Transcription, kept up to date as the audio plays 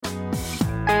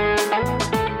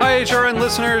HRN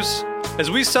listeners.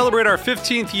 As we celebrate our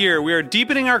 15th year, we are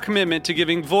deepening our commitment to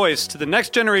giving voice to the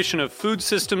next generation of food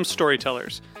systems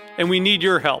storytellers, and we need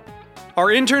your help. Our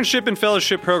internship and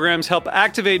fellowship programs help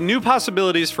activate new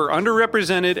possibilities for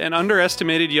underrepresented and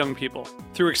underestimated young people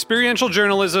through experiential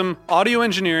journalism, audio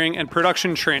engineering, and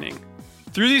production training.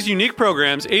 Through these unique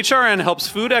programs, HRN helps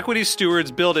food equity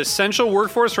stewards build essential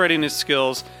workforce readiness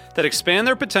skills that expand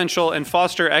their potential and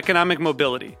foster economic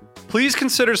mobility. Please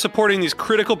consider supporting these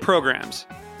critical programs.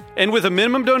 And with a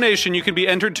minimum donation, you can be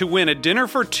entered to win a dinner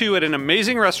for two at an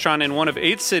amazing restaurant in one of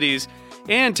 8 cities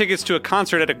and tickets to a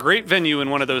concert at a great venue in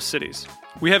one of those cities.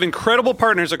 We have incredible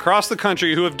partners across the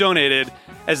country who have donated,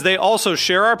 as they also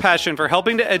share our passion for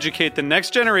helping to educate the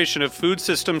next generation of food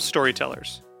systems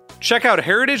storytellers. Check out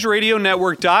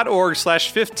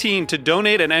heritageradionetwork.org/15 to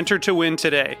donate and enter to win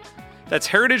today. That's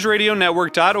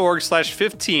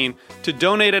heritageradionetwork.org/15 to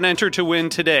donate and enter to win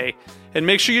today. And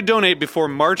make sure you donate before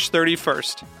March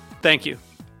 31st. Thank you.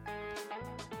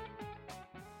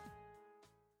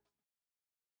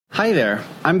 Hi there,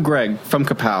 I'm Greg from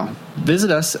Kapow.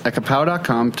 Visit us at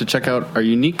kapow.com to check out our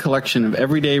unique collection of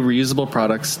everyday reusable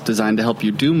products designed to help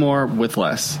you do more with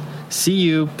less.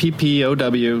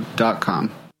 CUPPOW.com.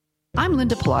 I'm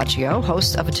Linda Pelaccio,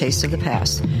 host of A Taste of the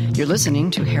Past. You're listening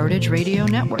to Heritage Radio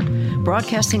Network,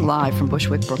 broadcasting live from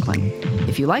Bushwick, Brooklyn.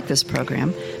 If you like this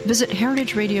program, visit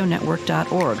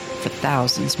heritageradionetwork.org for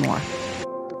thousands more.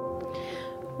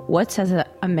 What's as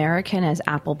American as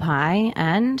apple pie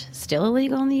and still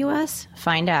illegal in the U.S.?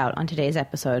 Find out on today's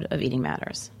episode of Eating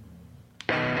Matters.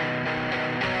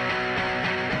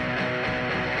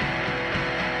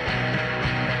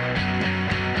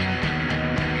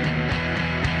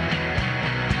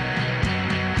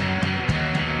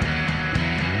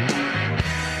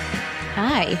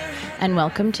 Hi, and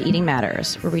welcome to Eating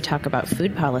Matters, where we talk about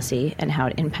food policy and how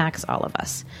it impacts all of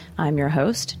us. I'm your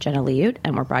host, Jenna Liut,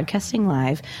 and we're broadcasting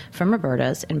live from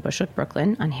Roberta's in Bushwick,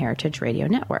 Brooklyn on Heritage Radio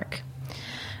Network.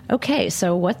 Okay,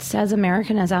 so what's as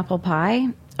American as apple pie?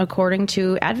 According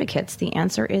to advocates, the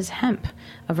answer is hemp,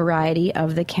 a variety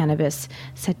of the cannabis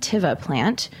sativa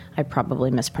plant. I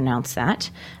probably mispronounced that.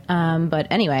 But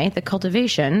anyway, the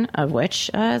cultivation of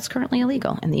which is currently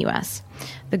illegal in the U.S.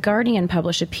 The Guardian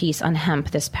published a piece on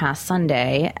hemp this past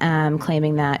Sunday,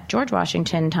 claiming that George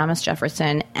Washington, Thomas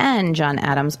Jefferson, and John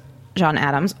Adams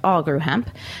all grew hemp,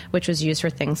 which was used for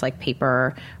things like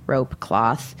paper, rope,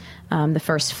 cloth. The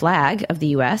first flag of the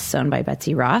U.S., owned by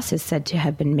Betsy Ross, is said to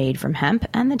have been made from hemp,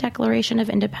 and the Declaration of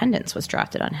Independence was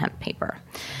drafted on hemp paper.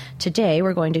 Today,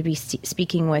 we're going to be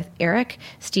speaking with Eric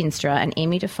Steenstra and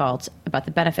Amy DuFault about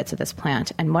the benefits of this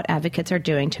plant and what advocates are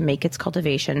doing to make its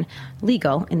cultivation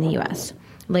legal in the U.S.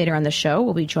 Later on the show,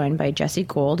 we'll be joined by Jessie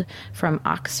Gould from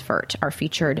Ox Verte, our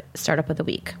featured Startup of the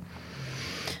Week.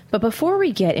 But before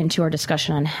we get into our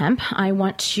discussion on hemp, I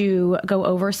want to go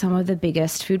over some of the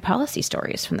biggest food policy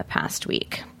stories from the past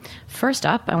week. First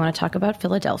up, I want to talk about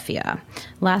Philadelphia.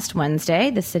 Last Wednesday,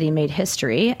 the city made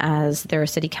history as their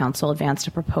city council advanced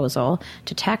a proposal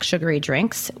to tax sugary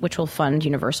drinks, which will fund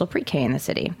universal pre-K in the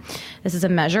city. This is a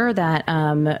measure that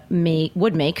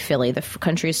would make Philly the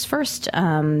country's first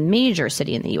major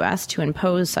city in the U.S. to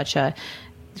impose such a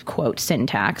quote, sin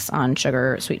tax on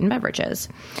sugar-sweetened beverages.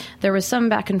 There was some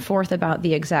back and forth about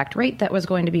the exact rate that was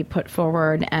going to be put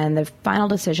forward, and the final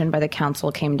decision by the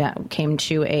council came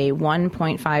to a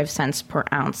 1.5 cents per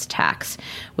ounce tax,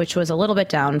 which was a little bit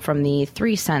down from the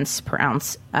 3 cents per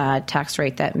ounce tax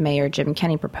rate that Mayor Jim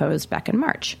Kenney proposed back in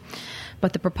March.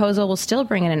 But the proposal will still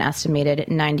bring in an estimated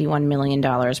 $91 million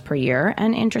per year,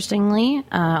 and interestingly,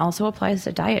 also applies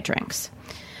to diet drinks.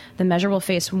 The measure will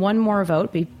face one more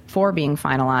vote before being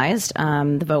finalized.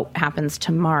 The vote happens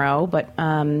tomorrow, but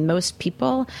most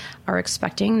people are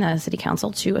expecting the City Council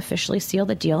to officially seal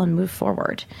the deal and move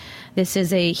forward. This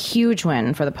is a huge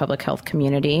win for the public health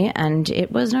community, and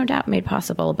it was no doubt made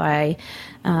possible by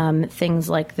things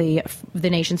like the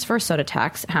nation's first soda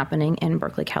tax happening in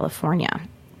Berkeley, California.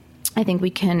 I think we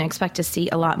can expect to see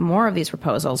a lot more of these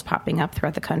proposals popping up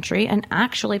throughout the country and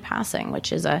actually passing,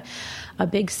 which is a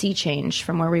big sea change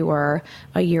from where we were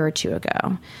a year or two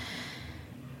ago.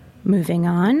 Moving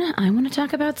on, I want to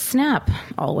talk about SNAP,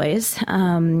 always.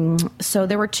 So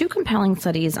there were 2 compelling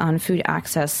studies on food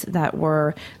access that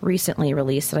were recently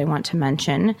released that I want to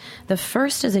mention. The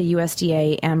first is a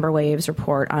USDA Amber Waves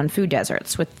report on food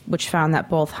deserts, which found that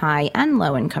both high and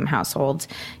low-income households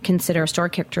consider store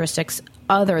characteristics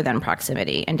other than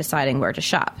proximity in deciding where to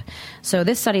shop. So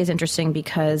this study is interesting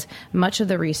because much of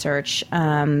the research,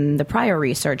 the prior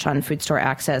research on food store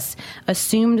access,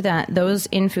 assumed that those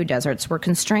in food deserts were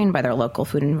constrained by their local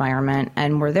food environment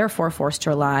and were therefore forced to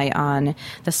rely on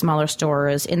the smaller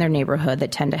stores in their neighborhood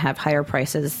that tend to have higher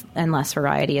prices and less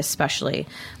variety, especially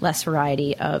less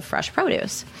variety of fresh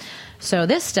produce. So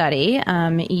this study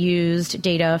used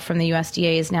data from the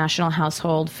USDA's National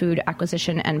Household Food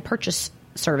Acquisition and Purchase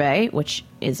Survey, which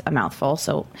is a mouthful,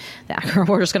 so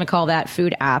we're just going to call that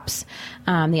Food Apps,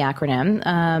 the acronym.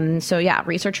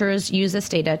 Researchers use this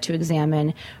data to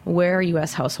examine where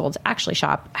U.S. households actually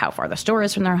shop, how far the store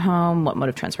is from their home, what mode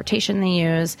of transportation they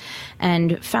use,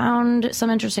 and found some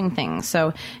interesting things.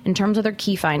 So in terms of their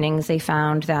key findings, they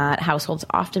found that households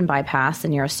often bypass the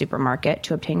nearest supermarket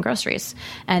to obtain groceries.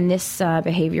 And this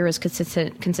behavior is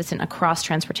consistent across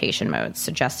transportation modes,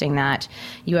 suggesting that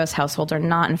U.S. households are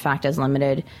not, in fact, as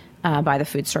limited by the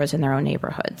food stores in their own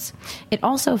neighborhoods. It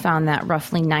also found that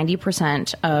roughly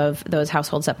 90% of those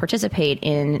households that participate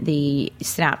in the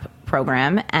SNAP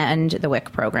program and the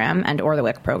WIC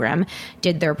program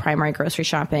did their primary grocery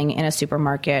shopping in a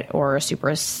supermarket or a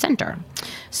super center.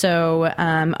 So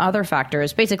other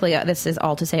factors, basically this is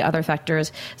all to say other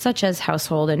factors such as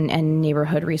household and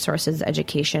neighborhood resources,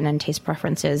 education, and taste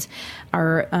preferences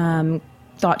are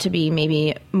thought to be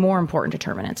maybe more important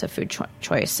determinants of food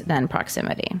choice than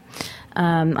proximity.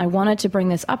 I wanted to bring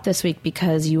this up this week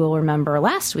because you will remember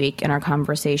last week in our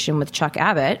conversation with Chuck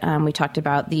Abbott, we talked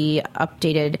about the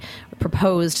updated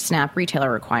proposed SNAP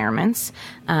retailer requirements.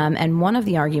 And one of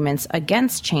the arguments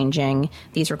against changing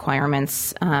these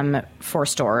requirements for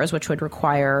stores, which would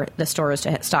require the stores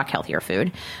to stock healthier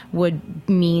food, would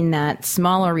mean that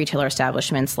smaller retailer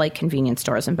establishments like convenience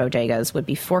stores and bodegas would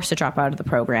be forced to drop out of the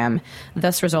program,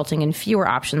 thus resulting in fewer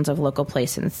options of local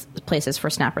places for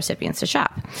SNAP recipients to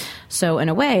shop. So in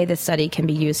a way, this study can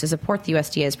be used to support the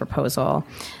USDA's proposal,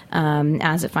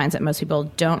 as it finds that most people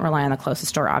don't rely on the closest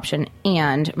store option,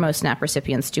 and most SNAP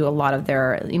recipients do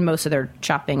most of their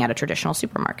shopping at a traditional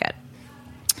supermarket.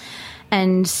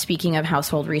 And speaking of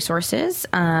household resources,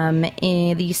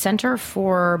 the Center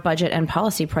for Budget and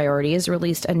Policy Priorities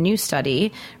released a new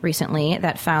study recently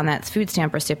that found that food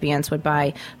stamp recipients would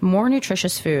buy more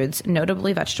nutritious foods,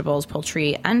 notably vegetables,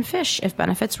 poultry, and fish, if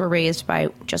benefits were raised by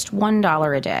just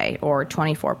 $1 a day, or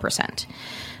 24%.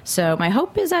 So my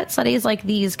hope is that studies like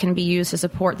these can be used to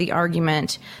support the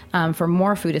argument for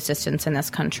more food assistance in this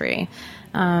country.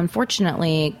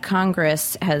 Unfortunately,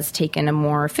 Congress has taken a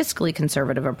more fiscally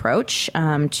conservative approach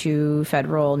to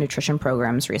federal nutrition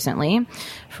programs recently.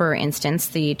 For instance,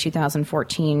 the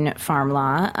 2014 Farm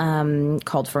Law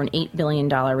called for an $8 billion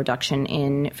reduction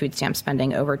in food stamp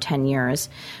spending over 10 years,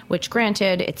 which,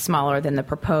 granted, it's smaller than the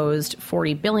proposed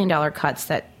 $40 billion cuts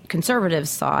that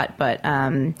conservatives thought, but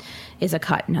is a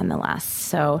cut nonetheless.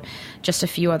 So just a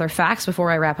few other facts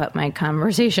before I wrap up my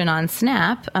conversation on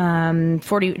SNAP.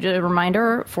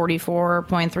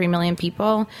 44.3 million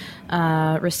people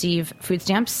receive food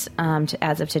stamps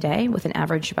as of today, with an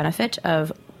average benefit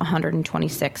of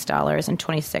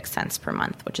 $126.26 per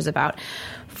month, which is about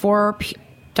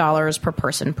 $4 per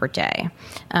person per day.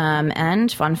 And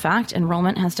fun fact,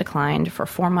 enrollment has declined for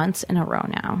 4 months in a row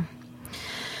now.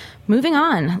 Moving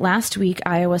on, last week,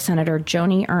 Iowa Senator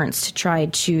Joni Ernst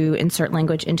tried to insert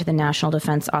language into the National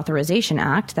Defense Authorization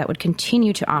Act that would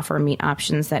continue to offer meat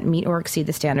options that meet or exceed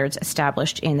the standards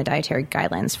established in the Dietary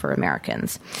Guidelines for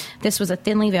Americans. This was a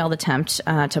thinly veiled attempt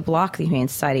to block the Humane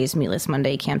Society's Meatless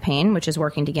Monday campaign, which is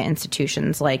working to get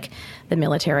institutions like the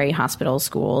military, hospitals,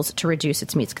 schools to reduce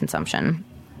its meat consumption.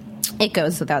 It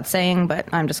goes without saying, but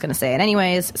I'm just going to say it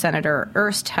anyways. Senator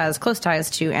Ernst has close ties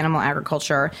to animal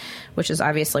agriculture, which is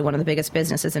obviously one of the biggest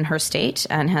businesses in her state,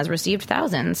 and has received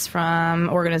thousands from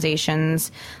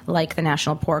organizations like the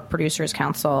National Pork Producers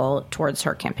Council towards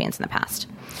her campaigns in the past.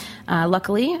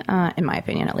 Luckily, in my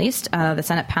opinion at least, the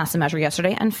Senate passed the measure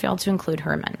yesterday and failed to include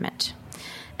her amendment.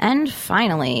 And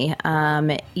finally,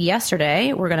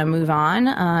 yesterday, we're going to move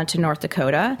on to North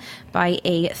Dakota. By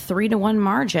a 3-1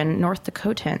 margin, North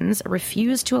Dakotans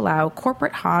refused to allow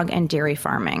corporate hog and dairy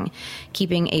farming,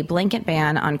 keeping a blanket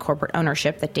ban on corporate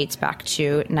ownership that dates back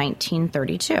to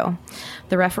 1932.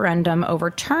 The referendum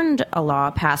overturned a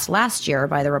law passed last year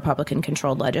by the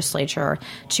Republican-controlled legislature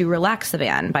to relax the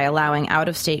ban by allowing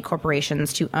out-of-state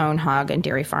corporations to own hog and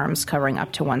dairy farms covering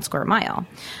up to 1 square mile.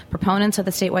 Proponents of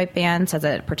the statewide ban said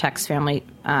that it protects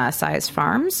family-sized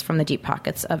farms from the deep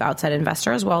pockets of outside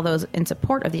investors, while those in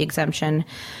support of the exemption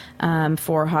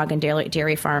for hog and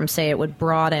dairy farms say it would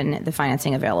broaden the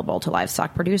financing available to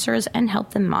livestock producers and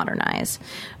help them modernize.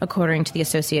 According to the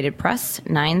Associated Press,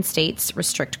 9 states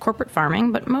restrict corporate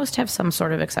farming, but most have some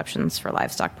sort of exceptions for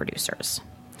livestock producers.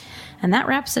 And that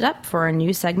wraps it up for our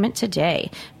new segment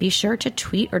today. Be sure to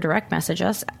tweet or direct message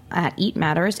us at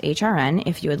EatMattersHRN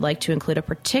if you would like to include a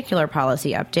particular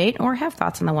policy update or have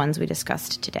thoughts on the ones we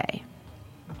discussed today.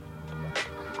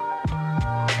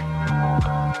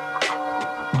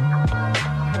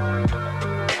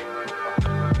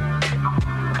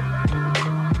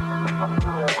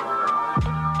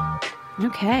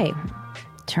 Okay.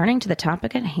 Turning to the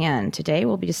topic at hand, today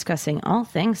we'll be discussing all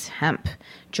things hemp.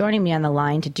 Joining me on the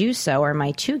line to do so are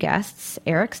my 2 guests,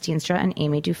 Eric Steenstra and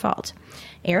Amy DuFault.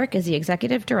 Eric is the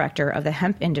executive director of the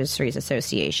Hemp Industries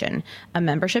Association, a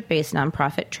membership-based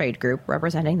nonprofit trade group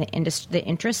representing the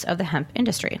interests of the hemp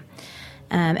industry.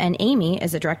 And Amy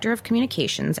is the director of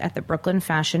communications at the Brooklyn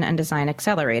Fashion and Design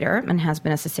Accelerator and has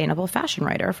been a sustainable fashion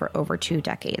writer for over 2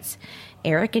 decades.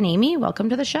 Eric and Amy, welcome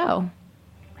to the show.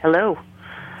 Hello.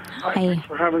 Hi. Thanks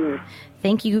for having me.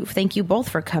 Thank you both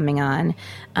for coming on.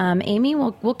 Amy,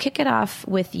 we'll kick it off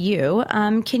with you.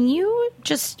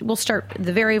 We'll start at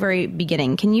the very, very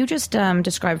beginning. Can you just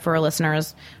describe for our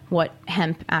listeners what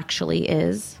hemp actually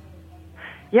is?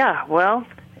 Yeah, well,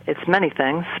 it's many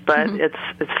things, but it's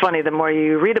funny. The more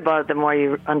you read about it, the more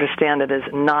you understand it is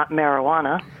not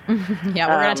marijuana. Yeah,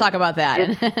 we're going to talk about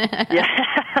that.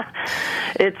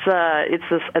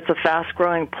 It's a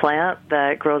fast-growing plant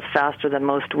that grows faster than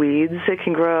most weeds. It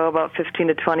can grow about 15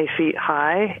 to 20 feet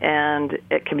high, and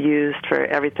it can be used for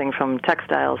everything from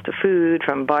textiles to food,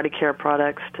 from body care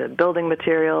products to building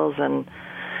materials, and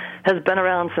has been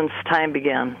around since time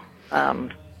began.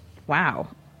 Wow.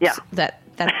 Yeah. So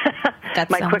that's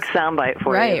my quick soundbite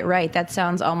for you. Right. That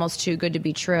sounds almost too good to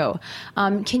be true.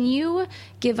 Can you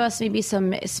give us maybe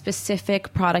some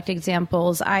specific product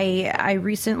examples? I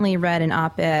recently read an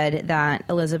op-ed that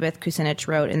Elizabeth Kucinich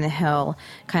wrote in The Hill,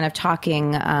 kind of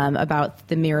talking about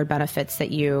the myriad benefits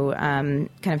that you kind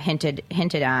of hinted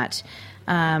at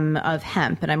of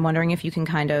hemp, and I'm wondering if you can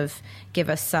kind of give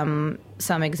us some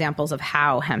examples of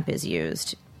how hemp is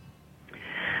used.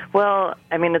 Well,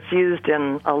 I mean, it's used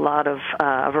in a lot of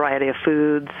a variety of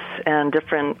foods and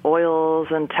different oils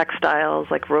and textiles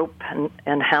like rope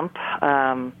and hemp.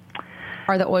 Are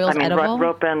the oils edible?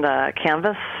 Rope and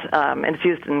canvas, and it's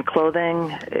used in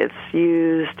clothing.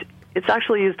 It's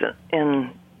actually used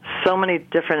in so many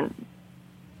different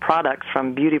products,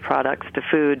 from beauty products to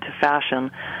food to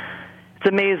fashion. It's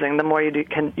amazing. The more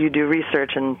you do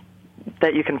research, and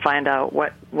that you can find out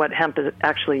what hemp is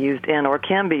actually used in or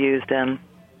can be used in.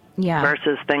 Yeah.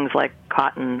 Versus things like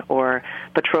cotton or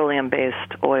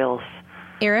petroleum-based oils.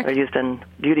 Eric? They're used in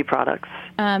beauty products.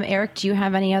 Eric, do you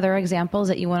have any other examples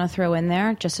that you want to throw in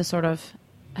there just to sort of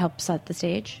help set the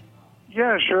stage?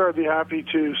 Yeah, sure, I'd be happy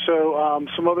to. So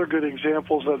some other good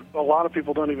examples that a lot of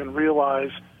people don't even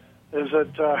realize is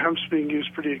that hemp's being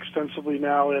used pretty extensively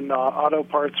now in auto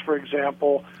parts, for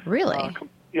example. Really?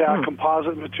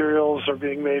 Composite materials are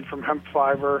being made from hemp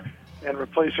fiber and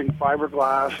replacing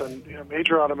fiberglass, and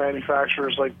major auto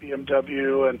manufacturers like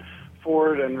BMW and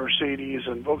Ford and Mercedes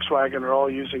and Volkswagen are all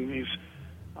using these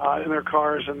in their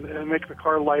cars, and make the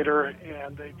car lighter,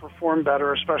 and they perform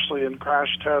better, especially in crash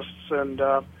tests, and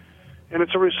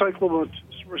it's a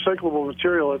recyclable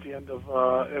material at the end of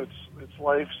its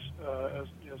life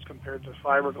as compared to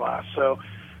fiberglass. So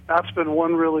that's been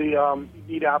one really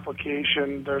neat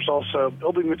application. There's also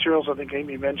building materials. I think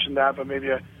Amy mentioned that, but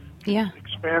maybe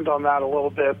expand on that a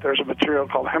little bit. There's a material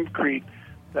called hempcrete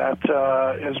that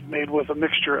is made with a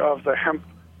mixture of the hemp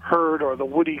hurd, or the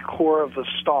woody core of the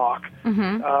stalk,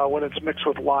 when it's mixed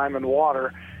with lime and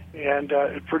water, and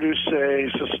it produces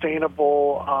a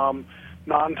sustainable,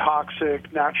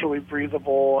 non-toxic, naturally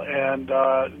breathable, and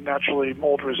naturally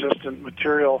mold-resistant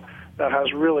material that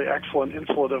has really excellent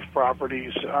insulative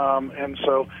properties. And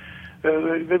so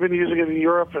they've been using it in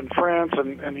Europe and France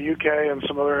and the UK and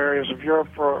some other areas of Europe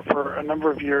for a number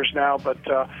of years now, but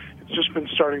it's just been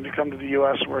starting to come to the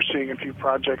U.S., and we're seeing a few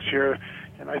projects here.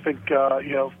 And I think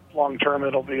long term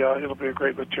it'll be a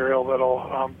great material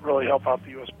that'll really help out the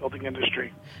U.S. building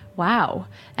industry. Wow!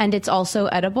 And it's also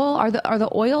edible. Are the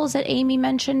oils that Amy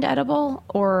mentioned edible,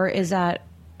 or is that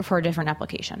for a different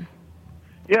application?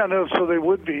 Yeah, no. So they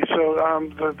would be. So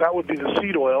that would be the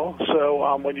seed oil.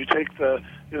 So when you take the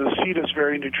seed is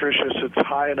very nutritious. It's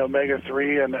high in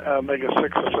omega-3 and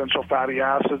omega-6 essential fatty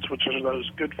acids, which are those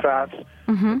good fats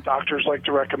that doctors like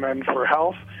to recommend for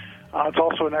health. It's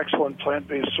also an excellent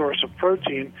plant-based source of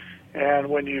protein, And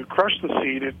when you crush the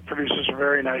seed, it produces a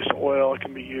very nice oil. It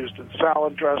can be used in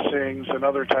salad dressings and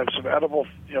other types of edible,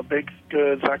 baked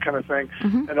goods, that kind of thing.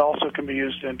 It also can be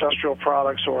used in industrial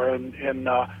products or in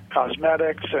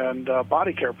cosmetics and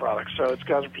body care products. So it's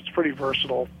pretty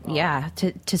versatile. Yeah,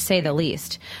 to say the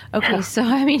least. Okay, so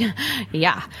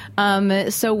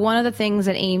so one of the things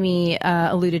that Amy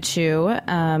alluded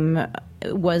to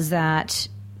was that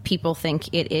people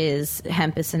think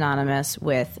hemp is synonymous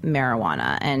with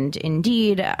marijuana. And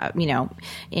indeed,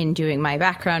 in doing my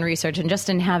background research and just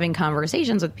in having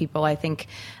conversations with people, I think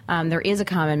there is a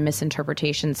common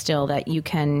misinterpretation still that you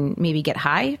can maybe get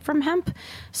high from hemp.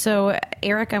 So,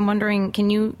 Eric, I'm wondering,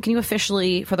 can you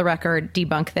officially, for the record,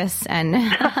 debunk this? And no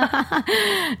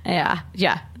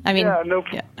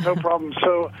problem.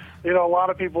 So, a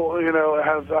lot of people,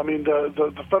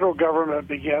 the federal government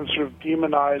began sort of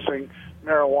demonizing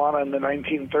marijuana in the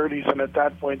 1930s, and at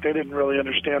that point they didn't really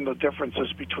understand the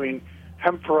differences between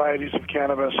hemp varieties of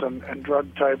cannabis and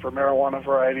drug type or marijuana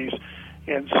varieties,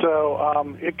 and so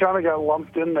it kind of got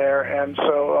lumped in there. And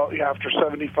so after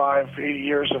 75, 80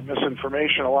 years of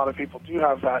misinformation, a lot of people do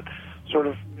have that sort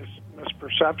of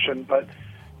misperception. But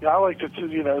I like to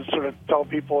sort of tell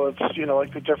people it's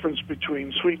like the difference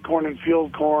between sweet corn and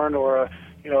field corn, or a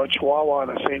Chihuahua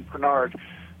and a Saint Bernard.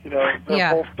 They're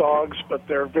both dogs, but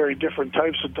they're very different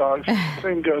types of dogs.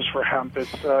 Same goes for hemp.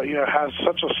 It's has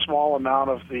such a small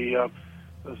amount of the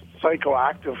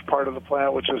psychoactive part of the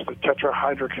plant, which is the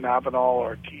tetrahydrocannabinol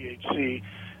or THC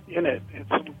in it.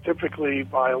 It's typically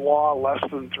by law less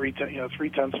than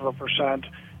 0.3%,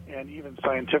 and even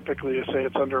scientifically, to say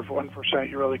it's under 1%,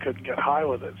 you really couldn't get high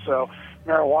with it. So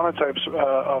marijuana types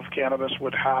of cannabis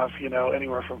would have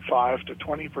anywhere from 5 to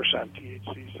 20%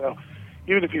 THC. So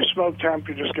even if you smoked hemp,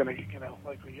 you're just going to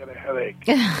likely get a headache.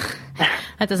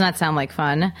 That does not sound like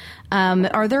fun.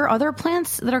 Are there other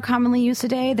plants that are commonly used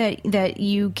today that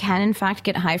you can in fact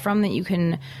get high from, that you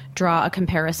can draw a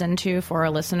comparison to for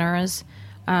our listeners?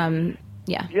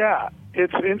 Yeah,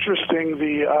 it's interesting.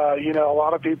 A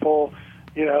lot of people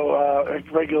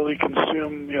regularly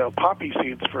consume poppy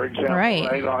seeds, for example,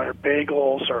 right on their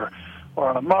bagels or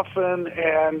on a muffin.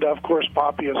 And of course,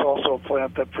 poppy is also a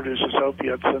plant that produces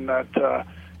opiates, and that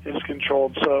is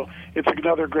controlled. So it's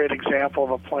another great example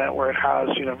of a plant where it has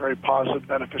very positive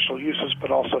beneficial uses,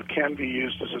 but also can be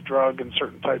used as a drug in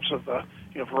certain types of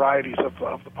varieties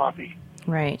of the poppy.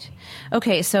 Right.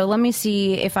 Okay, so let me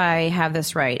see if I have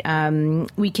this right.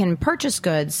 We can purchase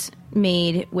goods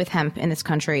made with hemp in this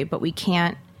country, but we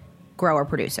can't grow or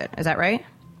produce it. Is that right?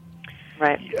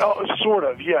 Right. Sort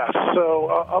of, yes. So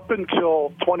up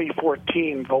until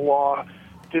 2014, the law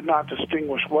did not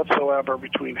distinguish whatsoever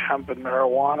between hemp and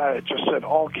marijuana. It just said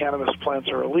all cannabis plants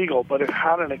are illegal, but it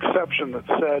had an exception that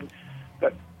said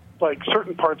that, like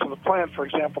certain parts of the plant, for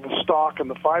example, the stalk and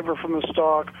the fiber from the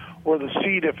stalk, or the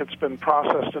seed, if it's been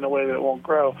processed in a way that it won't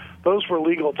grow, those were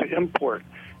legal to import.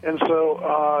 And so,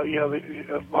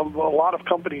 a lot of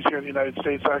companies here in the United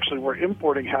States actually were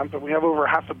importing hemp, and we have over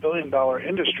 $500 million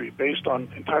industry based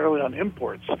entirely on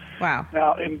imports. Wow.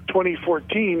 Now, in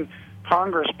 2014,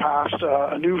 Congress passed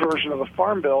a new version of the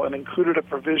Farm Bill and included a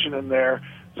provision in there.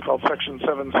 It's called Section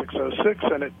 7606,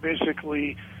 and it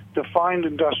basically defined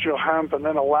industrial hemp and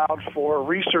then allowed for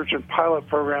research and pilot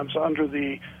programs under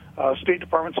the State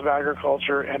Departments of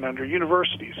Agriculture and under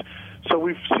universities. So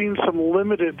we've seen some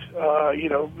limited,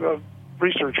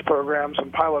 research programs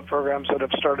and pilot programs that have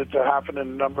started to happen in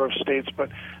a number of states, but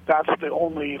that's the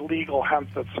only legal hemp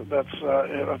that's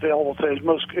available today.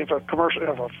 If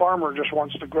a farmer just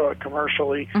wants to grow it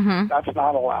commercially, that's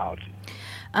not allowed.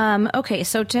 Okay,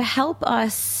 so to help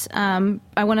us,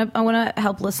 I want to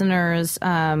help listeners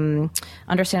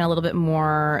understand a little bit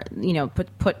more.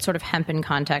 Put sort of hemp in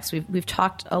context. We've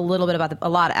talked a little bit about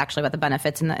about the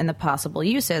benefits and the possible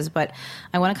uses, but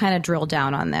I want to kind of drill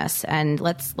down on this, and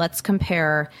let's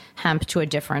compare hemp to a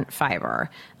different fiber.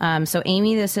 So,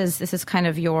 Amy, this is kind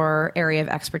of your area of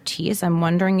expertise. I'm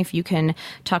wondering if you can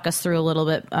talk us through a little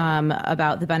bit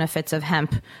about the benefits of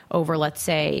hemp over, let's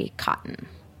say, cotton,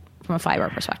 from a fiber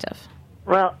perspective.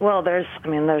 Well, there's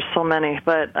so many,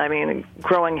 but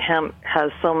growing hemp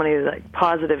has so many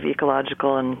positive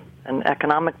ecological and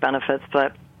economic benefits.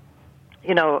 But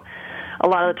a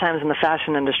lot of the times in the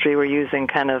fashion industry, we're using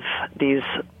kind of these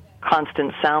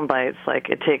constant sound bites. Like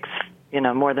it takes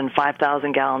more than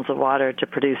 5,000 gallons of water to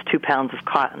produce 2 pounds of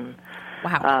cotton.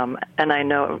 Wow. And I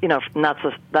know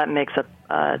that makes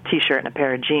a T-shirt and a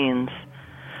pair of jeans.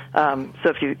 So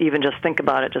if you even just think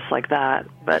about it just like that.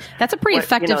 But that's a pretty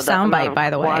effective soundbite, by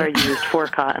the way. Water used for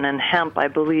cotton and hemp, I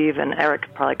believe, and Eric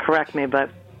could probably correct me, but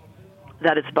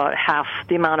that it's about half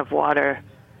the amount of water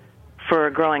for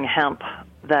growing hemp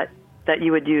that that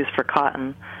you would use for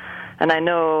cotton. And I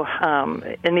know,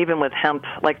 and even with hemp,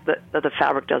 like the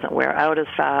fabric doesn't wear out as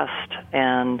fast,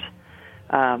 and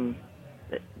the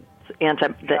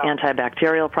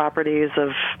antibacterial properties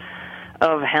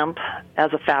of hemp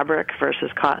as a fabric versus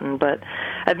cotton. But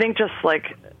I think just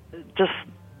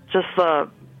the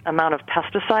amount of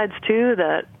pesticides too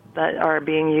that are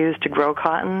being used to grow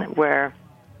cotton, where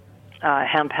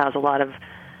hemp has a lot of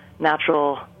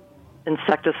natural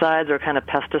insecticides or kind of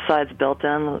pesticides built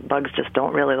in. Bugs just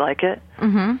don't really like it.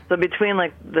 Mm-hmm. So between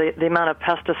like the amount of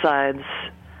pesticides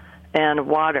and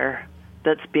water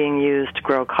that's being used to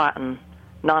grow cotton,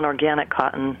 non-organic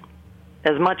cotton,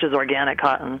 as much as organic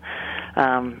cotton,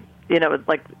 when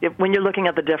you're looking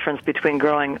at the difference between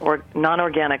growing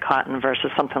non-organic cotton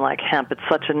versus something like hemp, it's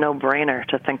such a no-brainer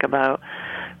to think about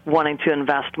wanting to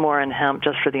invest more in hemp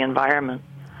just for the environment.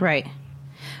 Right.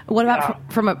 What about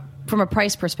from a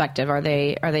price perspective? Are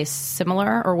they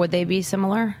similar, or would they be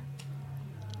similar?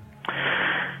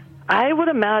 I would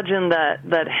imagine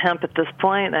that hemp at this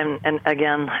point, and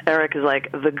again, Eric is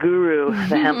like the guru,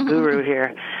 the hemp guru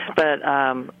here, but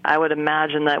I would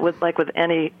imagine that with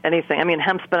anything, I mean,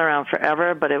 hemp's been around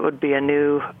forever, but it would be a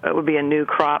new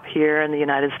crop here in the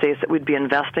United States that we'd be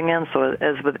investing in. So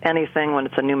as with anything, when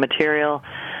it's a new material,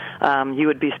 you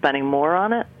would be spending more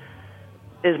on it.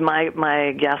 Is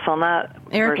my guess on that.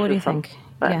 Eric, what do you think?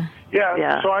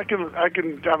 Yeah. So I can.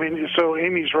 I mean, so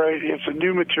Amy's right. It's a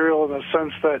new material in the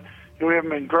sense that we haven't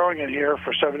been growing it here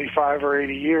for 75 or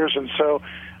 80 years, and so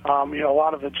a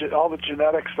lot of all the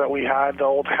genetics that we had, the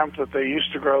old hemp that they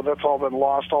used to grow, that's all been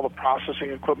lost. All the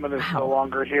processing equipment is no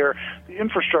longer here. The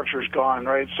infrastructure is gone,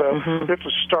 right? So we have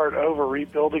to start over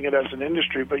rebuilding it as an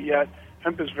industry, but yet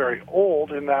hemp is very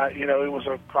old in that, it was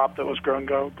a crop that was grown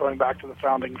going back to the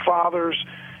founding fathers,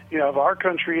 of our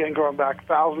country, and going back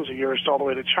thousands of years all the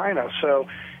way to China. So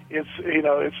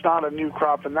it's not a new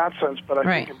crop in that sense, but I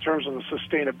think in terms of the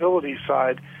sustainability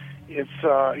side, it's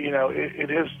it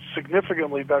is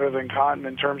significantly better than cotton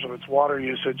in terms of its water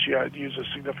usage. It uses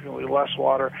significantly less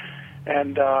water,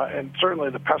 and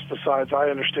certainly the pesticides. I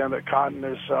understand that cotton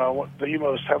is the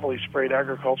most heavily sprayed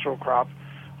agricultural crop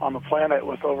on the planet,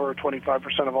 with over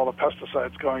 25% of all the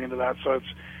pesticides going into that. So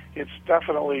it's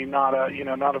definitely not a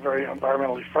very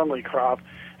environmentally friendly crop.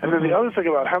 And then the other thing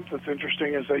about hemp that's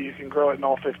interesting is that you can grow it in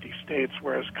all 50 states,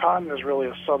 whereas cotton is really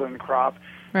a southern crop.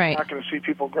 Right. You're not going to see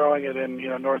people growing it in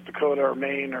North Dakota or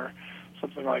Maine or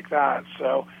something like that.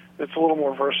 So it's a little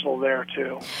more versatile there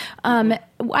too. I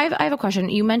have a question.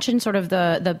 You mentioned sort of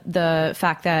the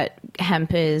fact that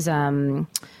hemp is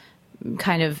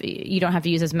kind of, you don't have to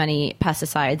use as many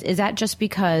pesticides. Is that just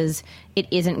because it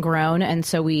isn't grown, and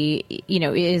so it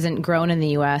isn't grown in the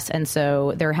U.S., and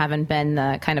so there haven't been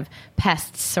the kind of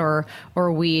pests or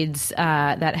weeds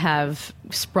that have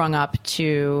sprung up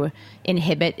to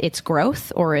inhibit its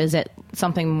growth, or is it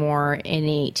something more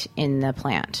innate in the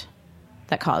plant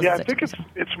that causes it? Yeah, I think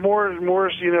it's more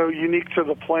unique to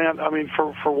the plant. I mean,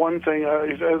 for one thing,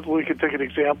 we could take an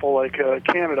example like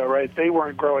Canada, right? They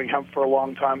weren't growing hemp for a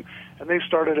long time, and they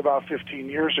started about 15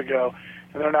 years ago,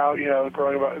 and they're now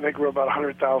they grew about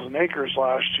 100,000 acres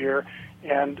last year,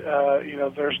 and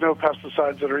there's no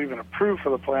pesticides that are even approved for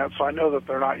the plant, so I know that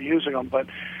they're not using them. But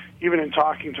even in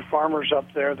talking to farmers up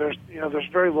there, there's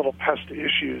very little pest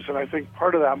issues, and I think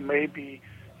part of that may be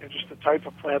just the type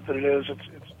of plant that it is.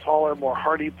 It's a taller, more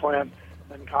hardy plant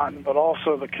than cotton, but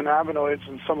also the cannabinoids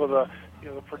and some of the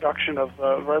the production of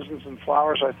resins and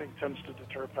flowers, I think, tends to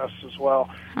deter pests as well.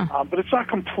 But it's not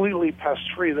completely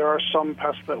pest-free. There are some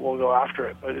pests that will go after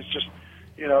it, but it's just,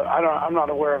 I'm not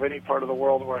aware of any part of the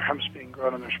world where hemp's being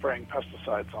grown and they're spraying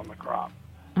pesticides on the crop.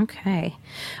 Okay.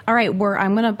 All right.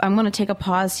 I'm gonna take a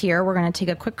pause here. We're gonna take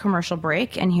a quick commercial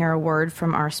break and hear a word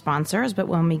from our sponsors. But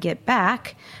when we get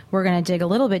back, we're gonna dig a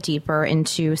little bit deeper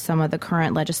into some of the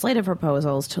current legislative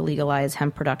proposals to legalize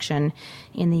hemp production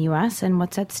in the U.S. and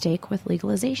what's at stake with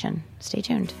legalization. Stay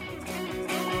tuned.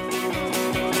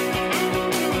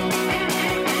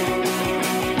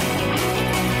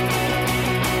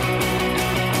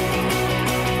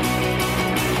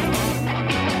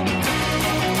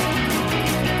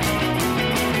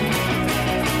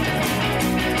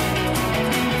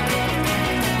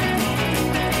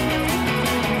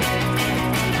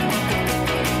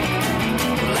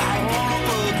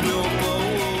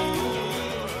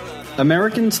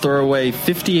 Americans throw away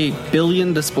 58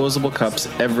 billion disposable cups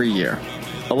every year.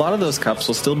 A lot of those cups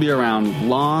will still be around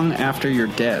long after you're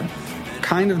dead.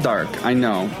 Kind of dark, I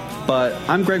know, but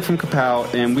I'm Greg from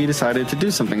Kapow, and we decided to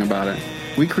do something about it.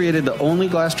 We created the only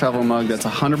glass travel mug that's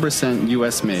 100%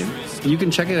 U.S. made. You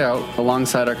can check it out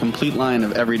alongside our complete line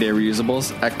of everyday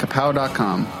reusables at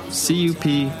kapow.com,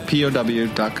 CUPPOW.com.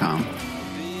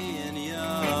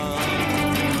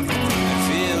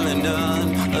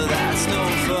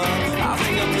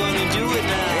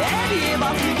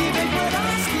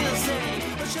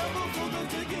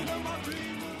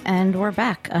 And we're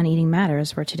back on Eating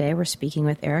Matters, where today we're speaking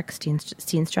with Eric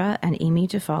Steenstra and Amy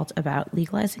DuFault about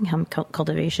legalizing hemp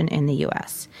cultivation in the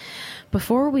U.S.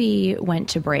 Before we went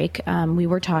to break, we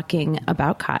were talking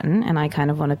about cotton, and I kind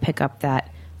of want to pick up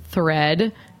that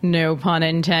thread, no pun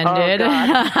intended.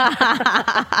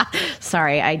 Oh,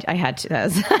 Sorry, I had to. I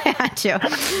had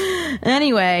to.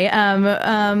 Anyway,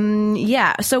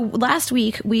 yeah. So last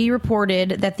week we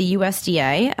reported that the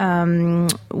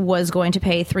USDA was going to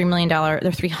pay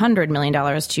 $300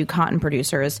 million to cotton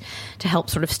producers to help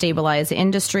sort of stabilize the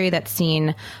industry that's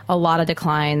seen a lot of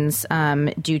declines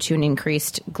due to an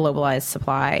increased globalized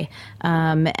supply.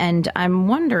 And I'm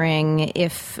wondering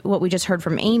if what we just heard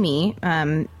from Amy,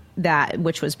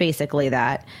 which was basically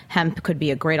that hemp could be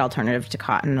a great alternative to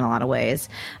cotton in a lot of ways.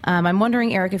 I'm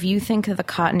wondering, Eric, if you think that the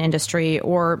cotton industry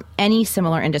or any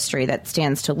similar industry that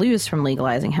stands to lose from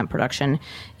legalizing hemp production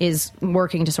is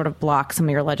working to sort of block some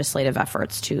of your legislative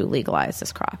efforts to legalize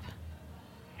this crop.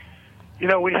 You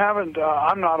know, we haven't.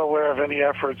 I'm not aware of any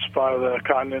efforts by the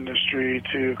cotton industry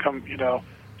to come, to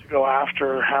go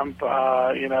after hemp.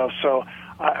 So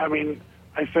I mean,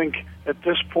 I think at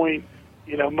this point,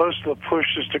 most of the push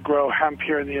is to grow hemp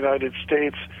here in the United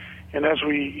States. And as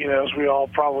we all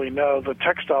probably know, the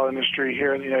textile industry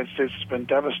here in the United States has been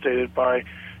devastated by,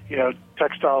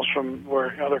 textiles from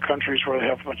other countries where they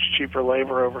have much cheaper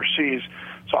labor overseas.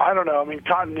 So I don't know. I mean,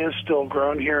 cotton is still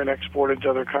grown here and exported to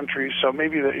other countries. So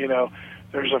maybe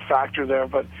there's a factor there.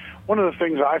 But one of the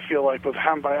things I feel like with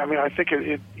hemp, I think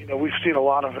we've seen a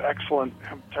lot of excellent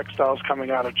hemp textiles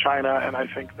coming out of China, and I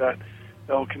think that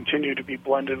they'll continue to be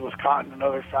blended with cotton and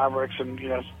other fabrics and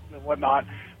and whatnot.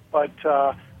 But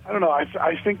I don't know.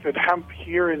 I think that hemp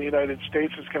here in the United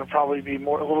States is going to probably be a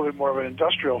little bit more of an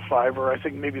industrial fiber. I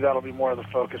think maybe that'll be more of the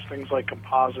focus. Things like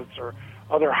composites or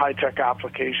other high-tech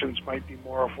applications might be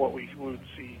more of what we would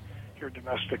see here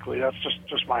domestically. That's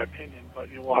just my opinion, but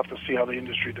we'll have to see how the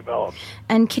industry develops.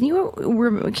 And can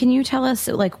you tell us,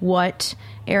 what,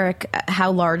 Eric,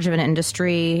 how large of an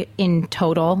industry in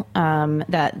total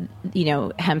that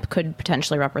hemp could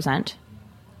potentially represent?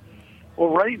 Well,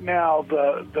 right now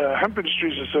the Hemp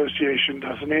Industries Association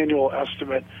does an annual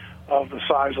estimate of the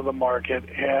size of the market,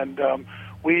 and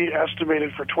we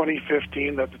estimated for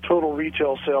 2015 that the total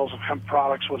retail sales of hemp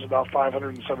products was about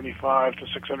 $575 to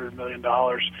 $600 million.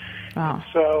 Wow.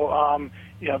 So,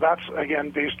 that's,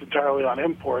 again, based entirely on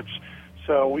imports.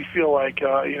 So we feel like,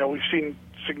 we've seen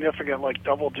significant,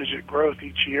 double-digit growth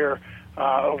each year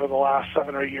over the last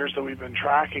 7 or 8 years that we've been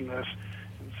tracking this.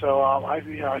 And so I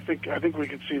think we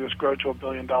could see this grow to $1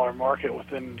 billion market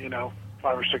within,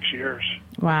 5 or 6 years.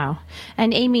 Wow.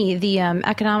 And Amy, the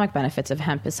economic benefits of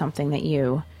hemp is something that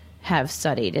you have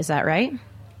studied. Is that right?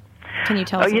 Can you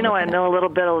tell us? I know a little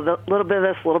bit of this, a little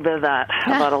bit of that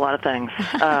about a lot of things.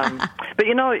 But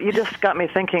you just got me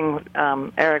thinking,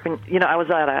 Eric. I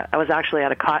was actually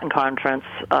at a cotton conference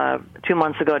 2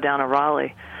 months ago down in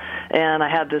Raleigh, and I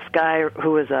had this guy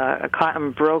who was a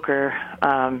cotton broker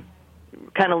kind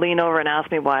of lean over and ask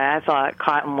me why I thought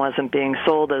cotton wasn't being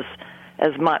sold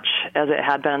as much as it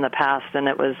had been in the past, and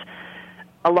it was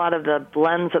a lot of the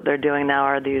blends that they're doing now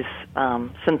are these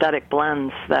synthetic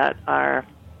blends that are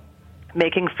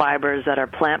making fibers that are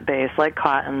plant-based, like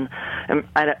cotton, and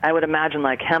I would imagine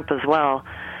like hemp as well,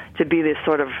 to be this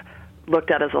sort of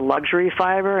looked at as a luxury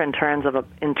fiber in terms of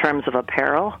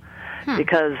apparel,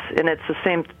 because it's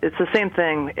the same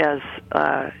thing as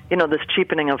this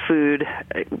cheapening of food,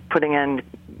 putting in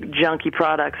junky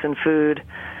products in food,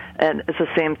 and it's the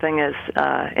same thing as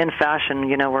in fashion.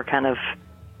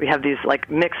 We have these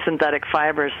mixed synthetic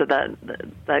fibers so that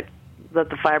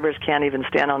the fibers can't even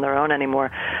stand on their own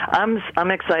anymore.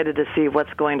 I'm excited to see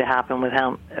what's going to happen with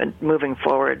hemp moving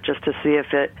forward, just to see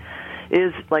if it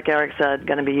is, like Eric said,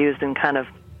 going to be used in kind of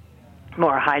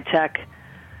more high-tech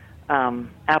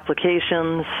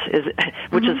applications,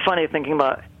 which is funny thinking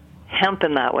about hemp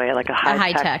in that way, like a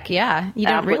high-tech yeah. You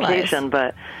don't application,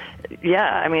 realize. But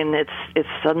yeah, it's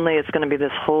suddenly it's going to be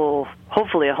this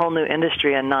hopefully a whole new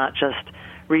industry and not just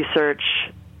research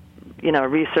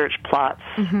plots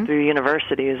through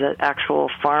universities, that actual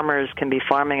farmers can be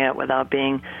farming it without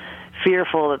being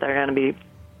fearful that they're going to be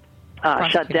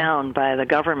shut down by the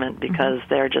government because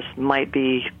there just might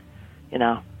be,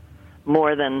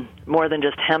 more than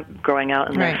just hemp growing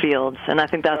out in their fields. And I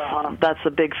think that's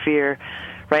a big fear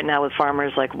right now with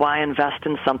farmers. Like, why invest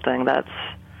in something that's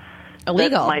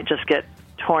illegal? That might just get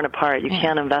torn apart. You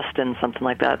can't invest in something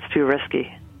like that. It's too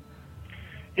risky.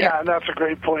 Yeah, and that's a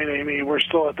great point, Amy. We're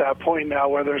still at that point now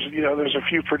where there's a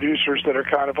few producers that are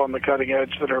kind of on the cutting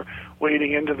edge that are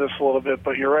wading into this a little bit.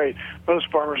 But you're right.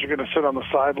 Most farmers are going to sit on the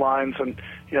sidelines, and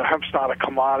hemp's not a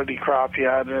commodity crop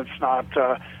yet, and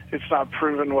it's not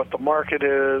proven what the market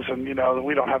is, and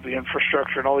we don't have the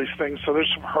infrastructure and all these things. So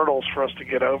there's some hurdles for us to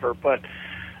get over. But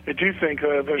I do think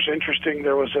there's interesting.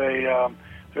 There's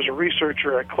a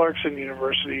researcher at Clarkson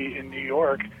University in New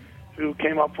York who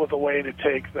came up with a way to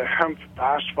take the hemp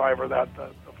bast fiber, the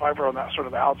fiber on that sort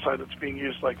of outside that's being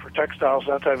used like for textiles,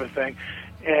 that type of thing,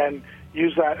 and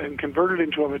use that and convert it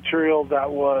into a material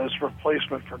that was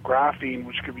replacement for graphene,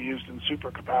 which could be used in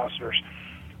supercapacitors.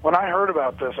 When I heard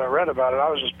about this, I read about it, I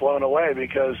was just blown away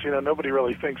because, nobody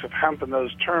really thinks of hemp in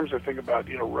those terms. They think about,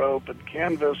 rope and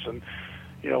canvas and,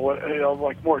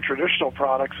 like more traditional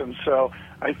products. And so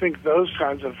I think those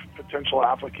kinds of potential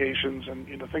applications and,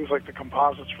 things like the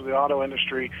composites for the auto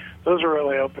industry, those are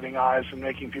really opening eyes and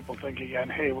making people think again,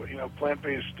 hey,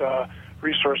 plant-based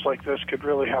resource like this could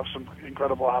really have some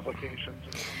incredible applications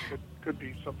and could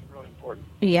be something really important.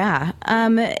 Yeah.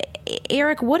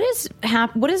 Eric, what is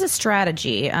a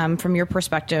strategy from your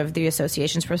perspective, the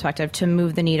association's perspective, to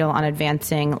move the needle on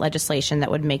advancing legislation that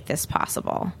would make this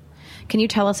possible? Can you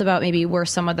tell us about maybe where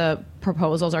some of the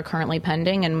proposals are currently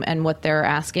pending and what they're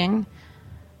asking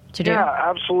to do? Yeah,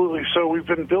 absolutely. So we've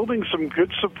been building some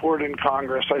good support in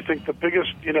Congress. I think the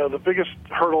biggest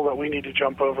hurdle that we need to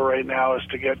jump over right now is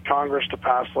to get Congress to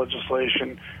pass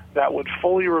legislation that would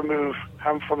fully remove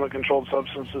hemp from the Controlled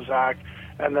Substances Act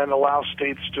and then allow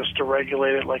states just to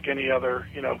regulate it like any other,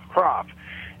 crop.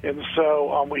 And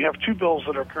so we have two bills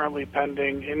that are currently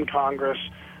pending in Congress.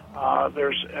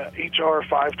 There's H.R.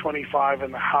 525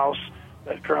 in the House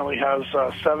that currently has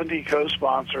 70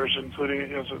 co-sponsors, including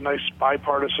a nice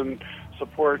bipartisan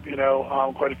support.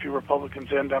 Quite a few Republicans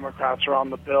and Democrats are on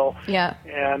the bill. Yeah.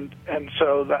 And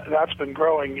so that's been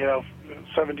growing.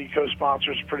 70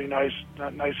 co-sponsors, pretty nice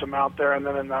amount there. And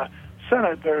then in the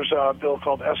Senate, there's a bill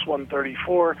called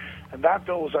S-134, and that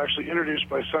bill was actually introduced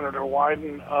by Senator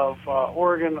Wyden of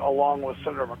Oregon, along with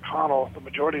Senator McConnell, the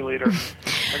majority leader.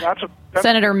 And that's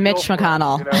Senator Mitch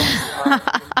McConnell.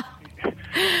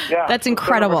 Yeah, that's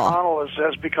incredible. Senator McConnell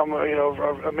has become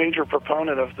a major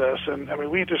proponent of this, and I mean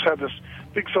we just had this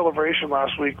big celebration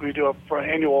last week. We do an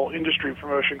annual industry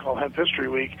promotion called Hemp History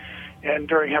Week, and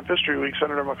during Hemp History Week,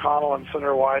 Senator McConnell and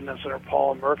Senator Wyden and Senator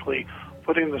Paul and Merkley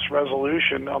put in this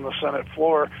resolution on the Senate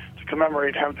floor to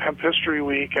commemorate Hemp History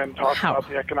Week and talk about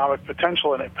the economic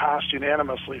potential, and it passed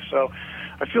unanimously. So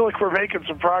I feel like we're making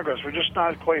some progress. We're just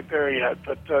not quite there yet,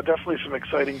 but definitely some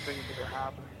exciting things that are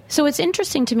happening. So it's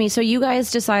interesting to me. So you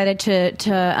guys decided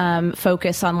to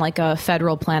focus on like a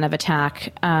federal plan of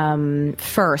attack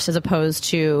first, as opposed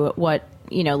to what,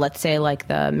 let's say like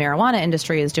the marijuana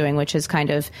industry is doing, which is kind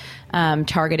of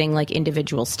targeting like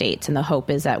individual states. And the hope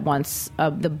is that once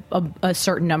a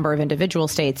certain number of individual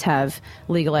states have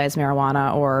legalized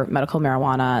marijuana or medical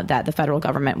marijuana, that the federal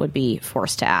government would be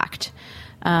forced to act.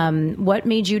 What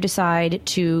made you decide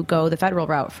to go the federal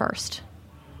route first?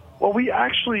 Well, we've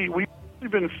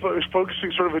been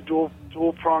focusing sort of a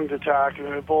dual-pronged attack,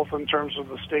 both in terms of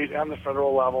the state and the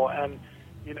federal level. And,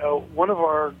 one of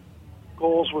our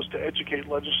goals was to educate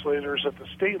legislators at the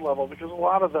state level, because a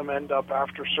lot of them end up,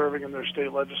 after serving in their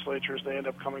state legislatures, they end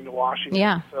up coming to Washington.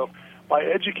 Yeah. So by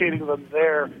educating them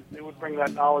there, they would bring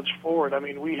that knowledge forward. I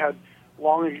mean, we had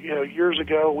years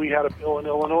ago, we had a bill in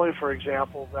Illinois, for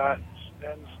example, that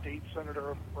then State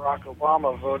Senator Barack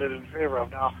Obama voted in favor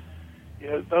of. Now,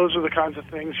 those are the kinds of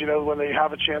things, when they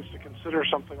have a chance to consider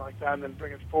something like that and then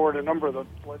bring it forward. A number of the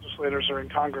legislators are in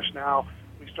Congress now.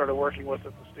 We started working with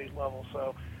at the state level.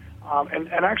 So, and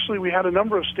actually we had a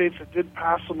number of states that did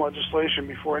pass some legislation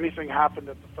before anything happened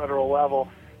at the federal level.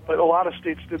 But a lot of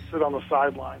states did sit on the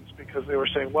sidelines because they were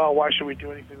saying, well, why should we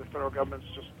do anything? The federal government's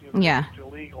just it's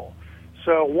illegal.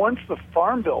 So once the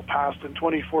Farm Bill passed in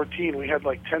 2014, we had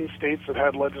like 10 states that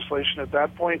had legislation at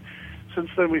that point. Since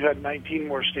then, we've had 19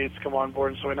 more states come on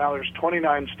board, so now there's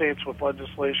 29 states with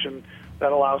legislation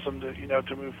that allows them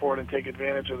to move forward and take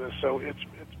advantage of this. So it's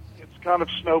kind of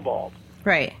snowballed.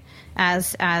 Right,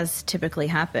 as typically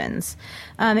happens.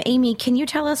 Amy, can you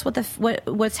tell us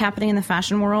what's happening in the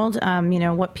fashion world?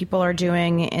 What people are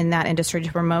doing in that industry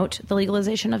to promote the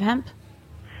legalization of hemp?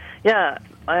 Yeah,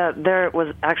 there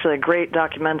was actually a great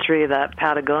documentary that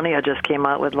Patagonia just came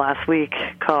out with last week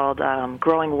called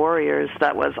Growing Warriors.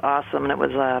 That was awesome, and it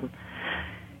was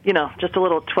just a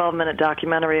little 12-minute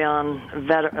documentary on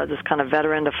this kind of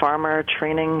veteran to farmer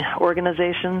training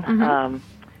organization. Mm-hmm.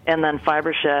 And then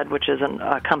Fibershed, which is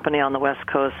a company on the West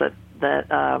Coast that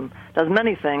does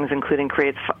many things, including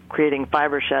creating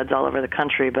fiber sheds all over the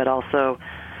country, but also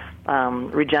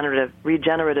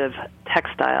regenerative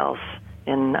textiles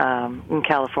in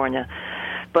California.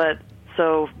 But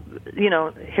so,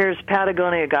 here's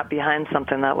Patagonia got behind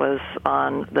something that was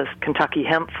on this Kentucky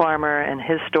hemp farmer and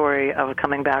his story of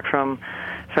coming back from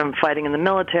fighting in the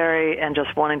military and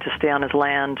just wanting to stay on his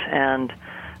land and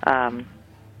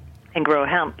grow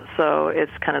hemp. So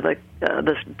it's kind of like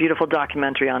this beautiful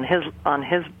documentary on his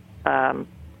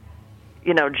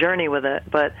journey with it.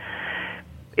 But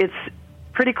it's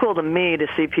pretty cool to me to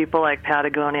see people like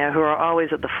Patagonia, who are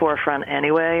always at the forefront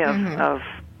anyway of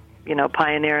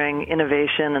pioneering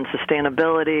innovation and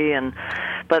sustainability,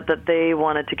 but that they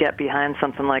wanted to get behind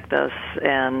something like this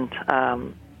and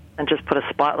just put a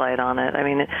spotlight on it. I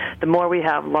mean, the more we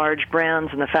have large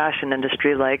brands in the fashion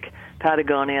industry like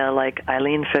Patagonia, like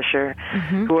Eileen Fisher,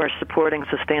 who are supporting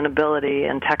sustainability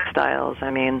and textiles, I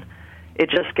mean,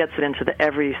 it just gets it into the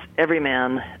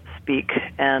everyman speak,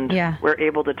 and we're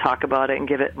able to talk about it and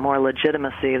give it more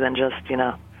legitimacy than just,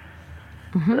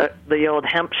 the old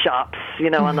hemp shops,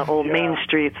 on the old main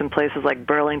streets in places like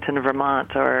Burlington,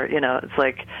 Vermont, or, it's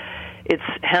like,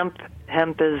 hemp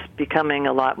is becoming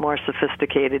a lot more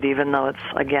sophisticated, even though it's,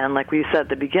 again, like we said at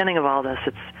the beginning of all this,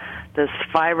 it's this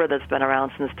fiber that's been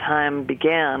around since time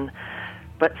began,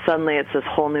 but suddenly it's this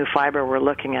whole new fiber we're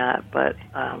looking at. But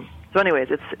so anyways,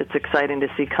 it's exciting to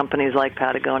see companies like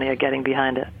Patagonia getting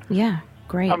behind it. Yeah,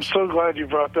 great. I'm so glad you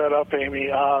brought that up, Amy.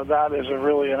 That is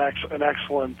an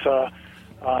excellent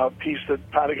piece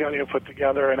that Patagonia put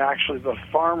together, and actually the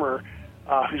farmer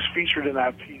who's featured in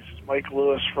that piece is Mike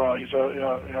Lewis. He's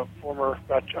a former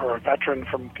veteran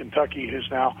from Kentucky who's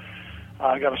now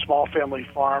got a small family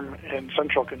farm in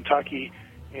central Kentucky,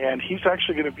 and he's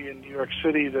actually going to be in New York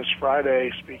City this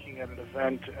Friday speaking at an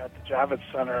event at the Javits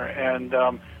Center, and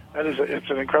it's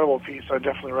an incredible piece. I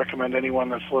definitely recommend anyone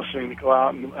that's listening to go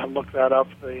out and look that up.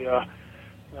 I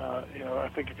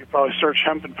think if you probably search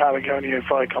hemp in Patagonia, you'll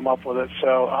probably come up with it.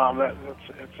 So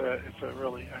it's a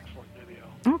really excellent video.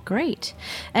 Oh, great.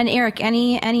 And Eric,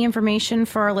 any information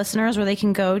for our listeners where they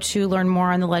can go to learn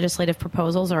more on the legislative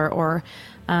proposals or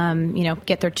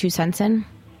get their 2 cents in?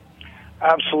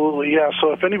 Absolutely, yeah.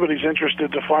 So if anybody's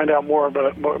interested to find out more,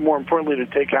 but more importantly to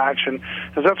take action,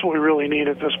 because that's what we really need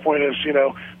at this point is,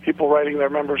 people writing their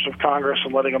members of Congress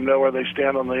and letting them know where they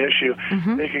stand on the issue.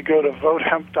 They could go to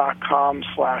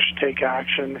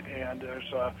votehemp.com/takeaction, and there's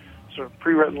sort of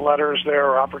pre-written letters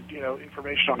there or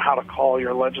information on how to call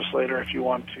your legislator if you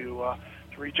want to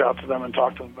reach out to them and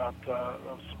talk to them about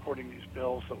supporting these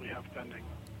bills that we have pending.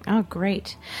 Oh,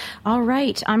 great. All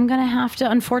right. I'm going to have to,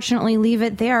 unfortunately, leave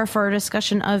it there for our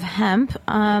discussion of hemp.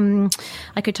 I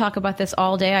could talk about this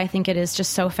all day. I think it is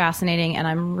just so fascinating, and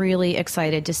I'm really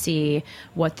excited to see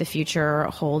what the future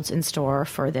holds in store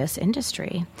for this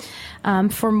industry.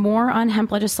 For more on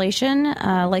hemp legislation,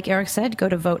 like Eric said, go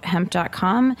to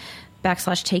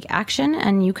votehemp.com/takeaction,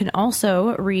 and you can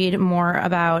also read more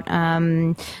about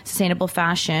sustainable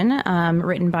fashion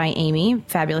written by Amy,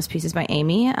 fabulous pieces by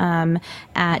Amy,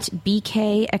 at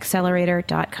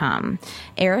bkaccelerator.com.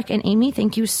 Eric and Amy,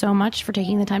 thank you so much for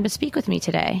taking the time to speak with me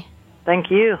today.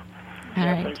 Thank you. All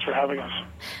right. Thanks for having us.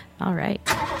 All right.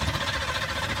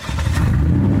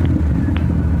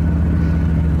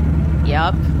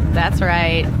 Yep, that's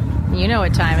right. You know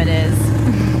what time it is.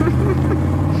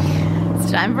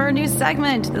 Time for a new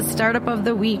segment, the Startup of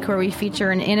the Week, where we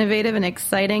feature an innovative and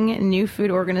exciting new food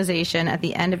organization at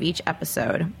the end of each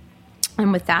episode.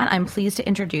 And with that, I'm pleased to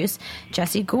introduce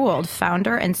Jessie Gould,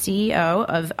 founder and CEO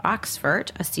of Ox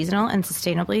Verte, a seasonal and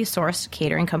sustainably sourced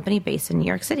catering company based in New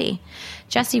York City.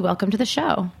 Jessie, welcome to the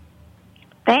show.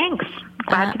 Thanks.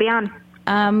 Glad to be on.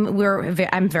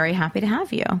 I'm very happy to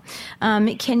have you.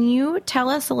 Can you tell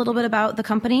us a little bit about the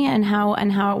company and how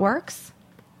it works?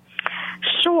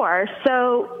 Sure.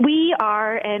 So we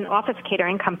are an office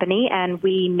catering company, and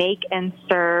we make and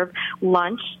serve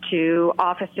lunch to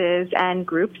offices and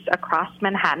groups across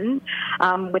Manhattan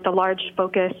with a large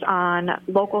focus on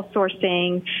local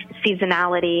sourcing,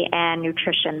 seasonality, and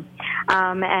nutrition.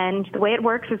 And the way it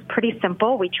works is pretty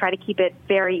simple. We try to keep it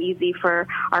very easy for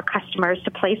our customers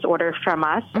to place orders from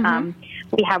us.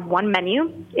 We have one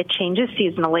menu. It changes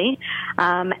seasonally,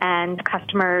 and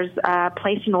customers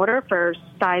place an order for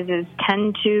sizes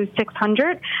 10 to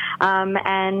 600,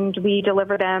 and we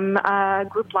deliver them a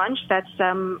group lunch that's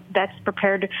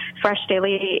prepared fresh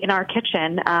daily in our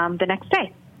kitchen the next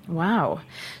day. Wow.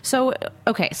 So,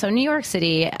 okay. So New York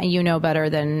City, you know better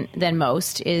than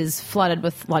most, is flooded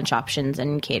with lunch options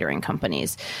and catering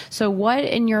companies. So what,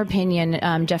 in your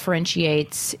opinion,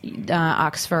 differentiates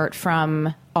Ox Verte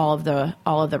from all of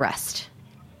the rest?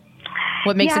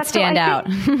 What makes it stand out?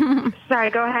 Sorry,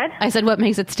 go ahead. I said, what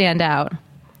makes it stand out?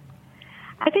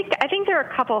 I think there are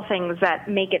a couple things that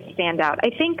make it stand out. I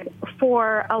think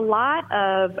for a lot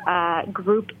of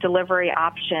group delivery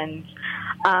options,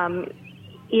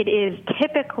 it is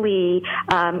typically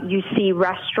you see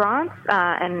restaurants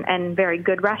and very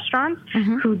good restaurants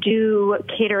who do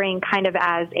catering kind of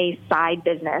as a side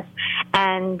business.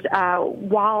 And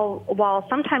while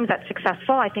sometimes that's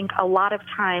successful, I think a lot of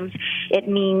times it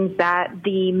means that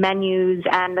the menus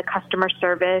and the customer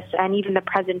service and even the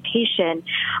presentation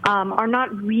are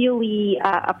not really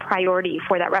a priority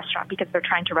for that restaurant because they're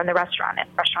trying to run the restaurant, and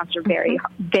restaurants are very,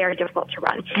 very difficult to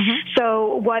run.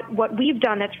 So what we've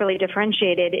done that's really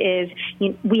differentiated is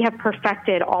we have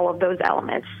perfected all of those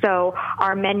elements. So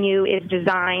our menu is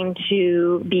designed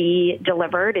to be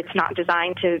delivered. It's not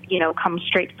designed to, come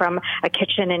straight from a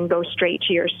kitchen and go straight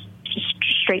to your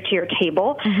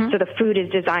table. So the food is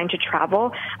designed to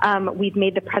travel. We've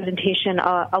made the presentation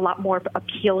a lot more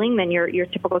appealing than your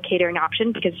typical catering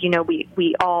option because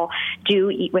we all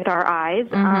do eat with our eyes.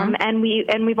 And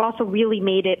we've also really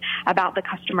made it about the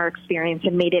customer experience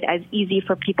and made it as easy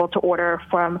for people to order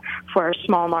for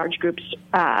small and large groups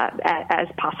as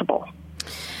possible.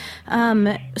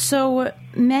 So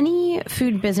many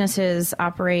food businesses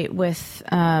operate with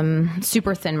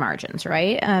super thin margins,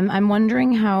 right? I'm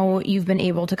wondering how you've been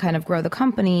able to kind of grow the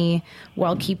company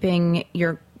while keeping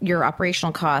your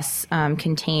operational costs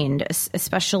contained,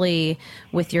 especially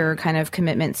with your kind of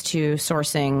commitments to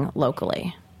sourcing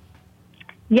locally.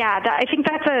 Yeah, I think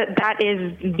that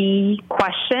is the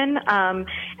question.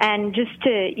 And just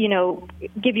to,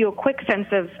 give you a quick sense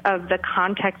of the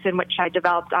context in which I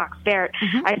developed Ox Verte,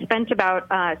 I spent about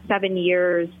 7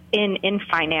 years in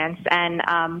finance and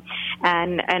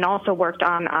also worked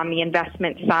on the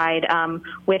investment side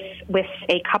with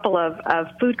a couple of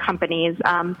food companies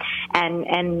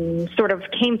and sort of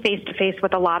came face to face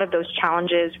with a lot of those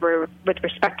challenges with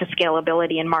respect to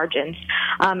scalability and margins.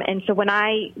 And so when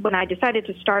I decided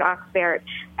to start Ox Verte,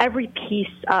 every piece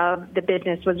of the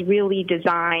business was really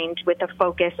designed with a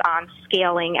focus on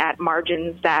scaling at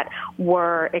margins that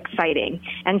were exciting.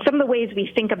 And some of the ways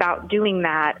we think about doing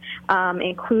that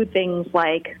include things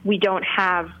like we don't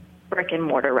have brick and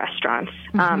mortar restaurants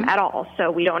at all.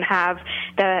 So we don't have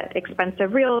the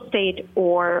expensive real estate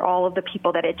or all of the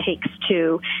people that it takes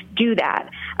to do that,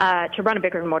 to run a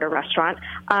brick and mortar restaurant.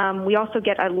 We also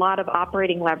get a lot of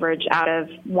operating leverage out of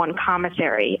one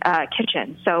commissary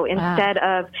kitchen. So instead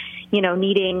of,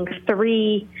 needing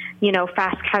 3,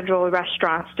 fast casual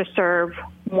restaurants to serve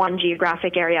one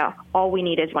geographic area, all we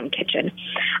need is one kitchen.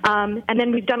 And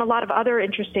then we've done a lot of other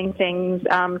interesting things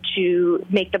to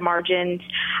make the margins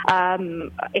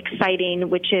exciting,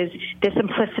 which is the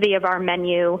simplicity of our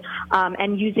menu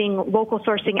and using local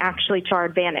sourcing actually to our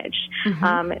advantage.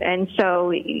 And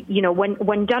so,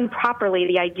 when done properly,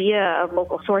 the idea of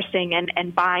local sourcing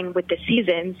and buying with the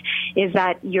seasons is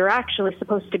that you're actually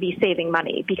supposed to be saving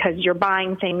money because you're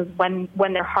buying things when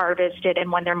they're harvested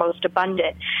and when they're most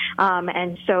abundant.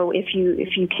 And so if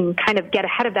you can kind of get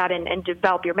ahead of that and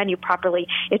develop your menu properly,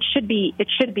 it should be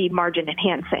margin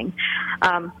enhancing.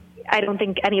 I don't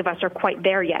think any of us are quite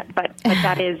there yet, but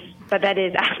that is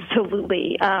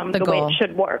absolutely the way it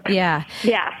should work. Yeah.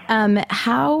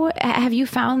 How have you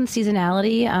found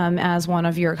seasonality as one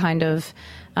of your kind of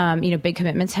big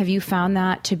commitments? Have you found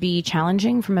that to be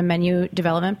challenging from a menu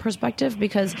development perspective?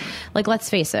 Because, let's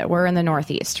face it, we're in the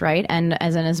Northeast, right? And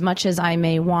as much as I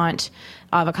may want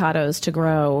avocados to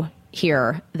grow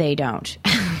here, they don't.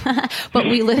 But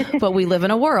we live in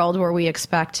a world where we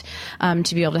expect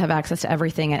to be able to have access to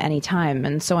everything at any time.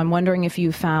 And so I'm wondering if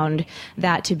you found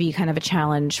that to be kind of a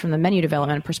challenge from the menu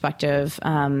development perspective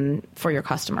for your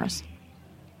customers.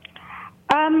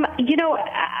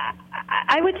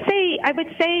 I would say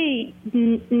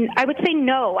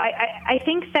no. I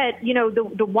think that,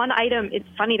 the one item, it's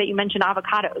funny that you mentioned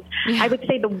avocados. Yeah. I would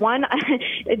say the one,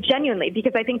 genuinely,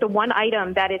 because I think the one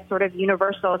item that is sort of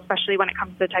universal, especially when it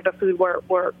comes to the type of food we're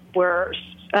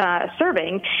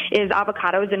serving is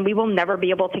avocados, and we will never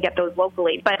be able to get those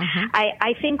locally. But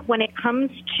I think when it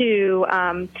comes to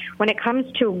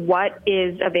what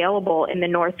is available in the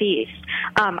Northeast,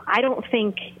 I don't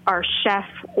think our chef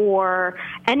or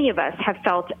any of us have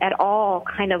felt at all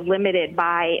kind of limited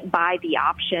by the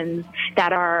options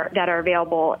that are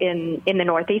available in the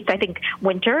Northeast. I think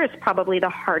winter is probably the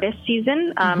hardest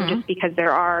season, just because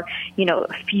there are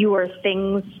fewer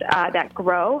things that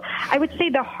grow. I would say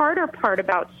the harder part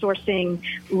about sourcing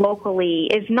locally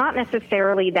is not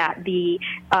necessarily that the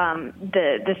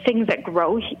things that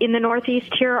grow in the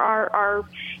Northeast here are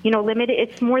limited.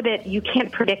 It's more that you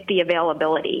can't predict the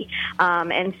availability,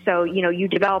 and so you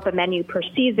develop a menu per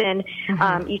season,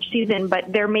 each season,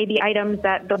 but there may be items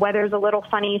that the weather's a little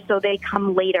funny, so they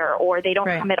come later, or they don't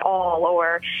come at all,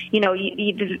 or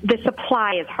the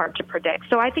supply is hard to predict.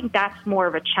 So I think that's more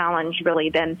of a challenge really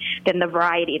than the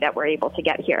variety that we're able to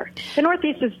get here. The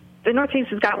Northeast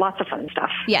has got lots of fun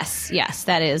stuff. Yes,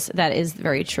 that is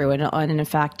very true, and in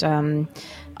fact,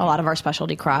 a lot of our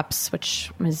specialty crops, which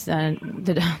is a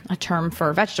term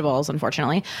for vegetables,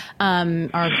 unfortunately,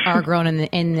 are grown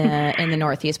in the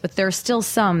Northeast. But there's still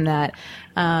some that,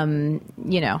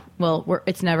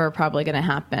 it's never probably going to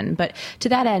happen. But to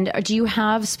that end, do you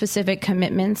have specific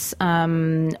commitments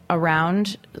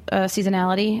around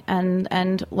seasonality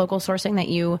and local sourcing that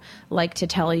you like to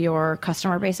tell your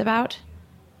customer base about?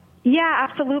 Yeah,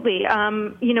 absolutely.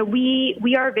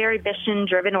 We are a very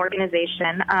mission-driven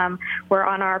organization. We're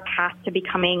on our path to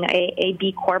becoming a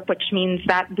B Corp, which means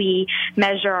that we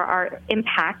measure our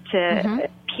impact to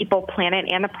people, planet,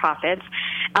 and the profits.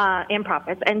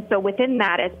 And so within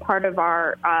that, as part of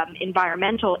our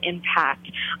environmental impact,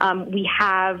 we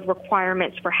have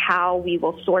requirements for how we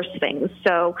will source things.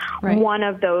 So one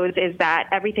of those is that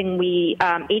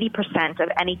 80% of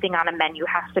anything on a menu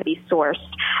has to be sourced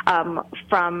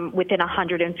from within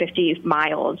 150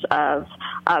 miles of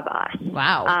us.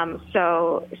 Wow.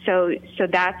 So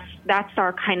that's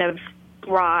our kind of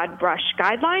broad brush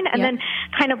guideline. And then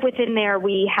kind of within there,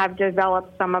 we have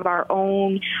developed some of our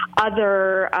own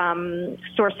other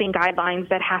sourcing guidelines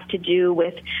that have to do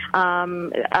with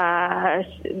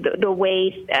the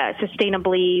way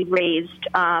sustainably raised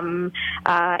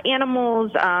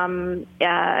animals and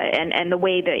the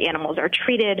way the animals are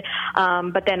treated,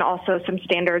 but then also some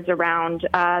standards around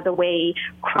the way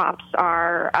crops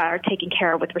are taken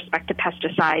care of with respect to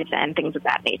pesticides and things of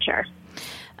that nature.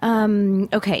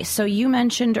 Okay, so you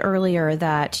mentioned earlier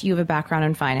that you have a background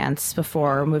in finance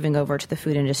before moving over to the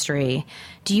food industry.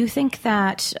 Do you think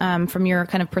that, from your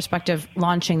kind of perspective,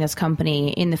 launching this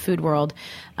company in the food world,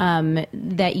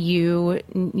 that you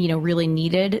really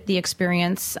needed the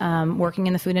experience working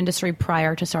in the food industry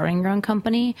prior to starting your own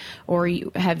company, or do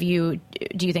you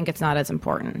think it's not as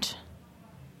important?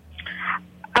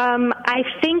 I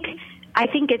think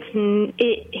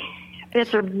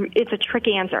it's a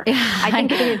tricky answer. I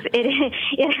think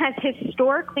it has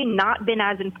historically not been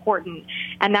as important,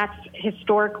 and that's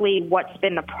historically what's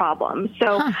been the problem.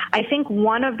 So I think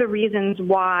one of the reasons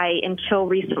why until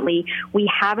recently we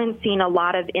haven't seen a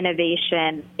lot of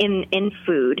innovation in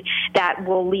food that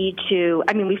will lead to,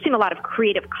 we've seen a lot of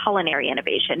creative culinary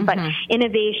innovation, but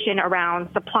innovation around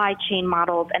supply chain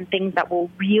models and things that will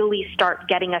really start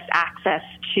getting us access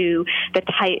to the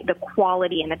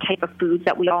quality and the type of foods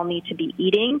that we all need to be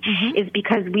eating is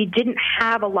because we didn't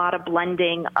have a lot of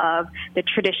blending of the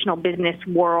traditional business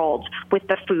world with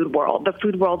the food world. The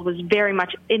food world was very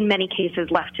much, in many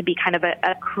cases, left to be kind of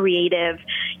a creative,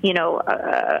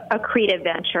 a creative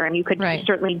venture, and you could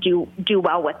certainly do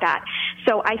well with that.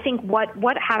 So I think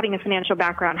what having a financial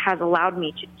background has allowed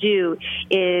me to do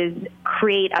is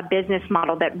create a business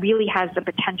model that really has the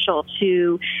potential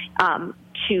to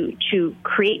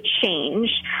create change,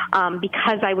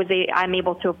 because I'm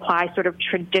able to apply sort of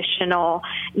traditional,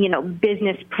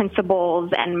 business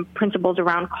principles and principles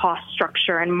around cost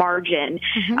structure and margin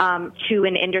to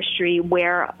an industry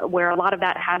where a lot of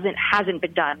that hasn't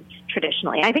been done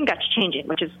traditionally. I think that's changing,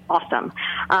 which is awesome.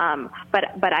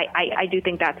 But I do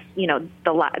think that's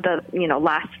the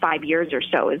last 5 years or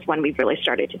so is when we've really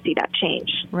started to see that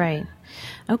change. Right.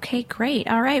 Okay, great.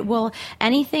 All right. Well,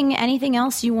 anything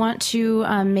else you want to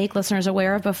make listeners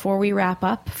aware of before we wrap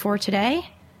up for today?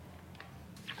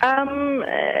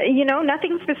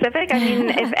 Nothing specific.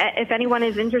 If anyone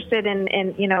is interested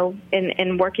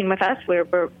in working with us,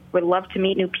 we'd love to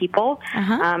meet new people.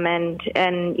 And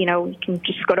you can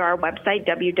just go to our website,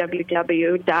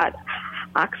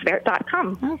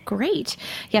 oxverte.com. Oh, great.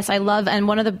 Yes, I love, and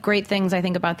one of the great things I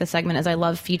think about this segment is I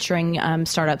love featuring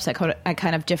startups at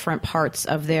kind of different parts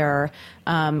of their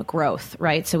growth,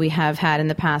 right? So we have had in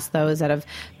the past those that have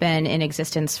been in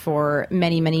existence for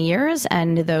many, many years,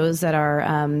 and those that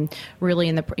are really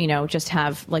in the, just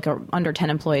have like under 10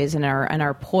 employees and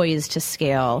are poised to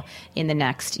scale in the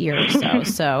next year or so.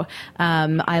 So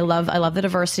I love the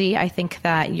diversity. I think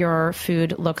that your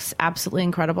food looks absolutely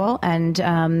incredible. And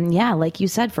like you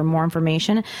said, for more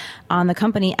information on the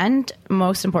company and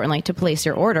most importantly, to place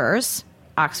your orders,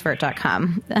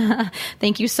 oxverte.com.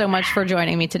 Thank you so much for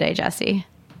joining me today, Jessie.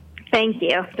 Thank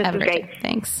you. This was great.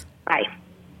 Thanks. Bye.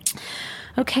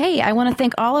 Okay, I want to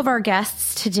thank all of our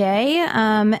guests today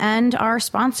and our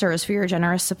sponsors for your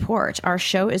generous support. Our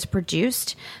show is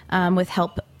produced with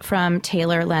help from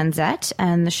Taylor Lanzette,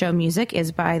 and the show music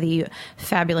is by the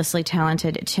fabulously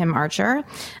talented Tim Archer.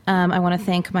 I want to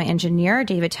thank my engineer,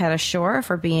 David Tadashore,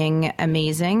 for being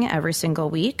amazing every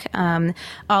single week.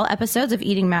 All episodes of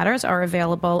Eating Matters are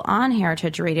available on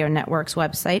Heritage Radio Network's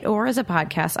website or as a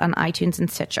podcast on iTunes and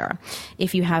Stitcher.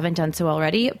 If you haven't done so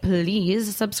already,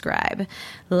 please subscribe.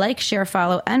 Like, share,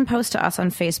 follow, and post to us on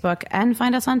Facebook, and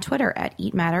find us on Twitter at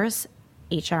Eat Matters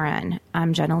HRN.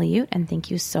 I'm Jenna Liut, and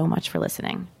thank you so much for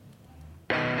listening.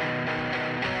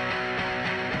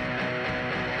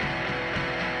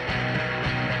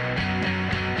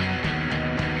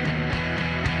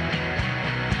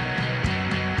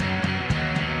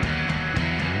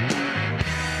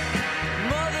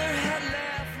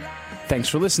 Thanks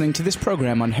for listening to this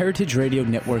program on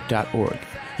heritageradionetwork.org.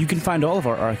 You can find all of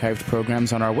our archived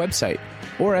programs on our website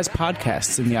or as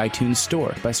podcasts in the iTunes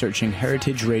Store by searching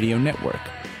Heritage Radio Network.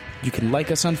 You can like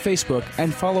us on Facebook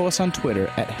and follow us on Twitter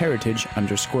at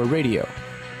 @heritage_radio.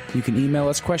 You can email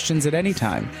us questions at any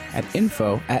time at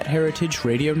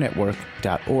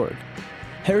info@heritageradionetwork.org.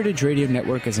 Heritage Radio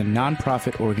Network is a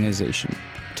nonprofit organization.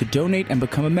 To donate and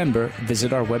become a member,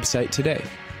 visit our website today.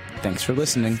 Thanks for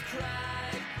listening.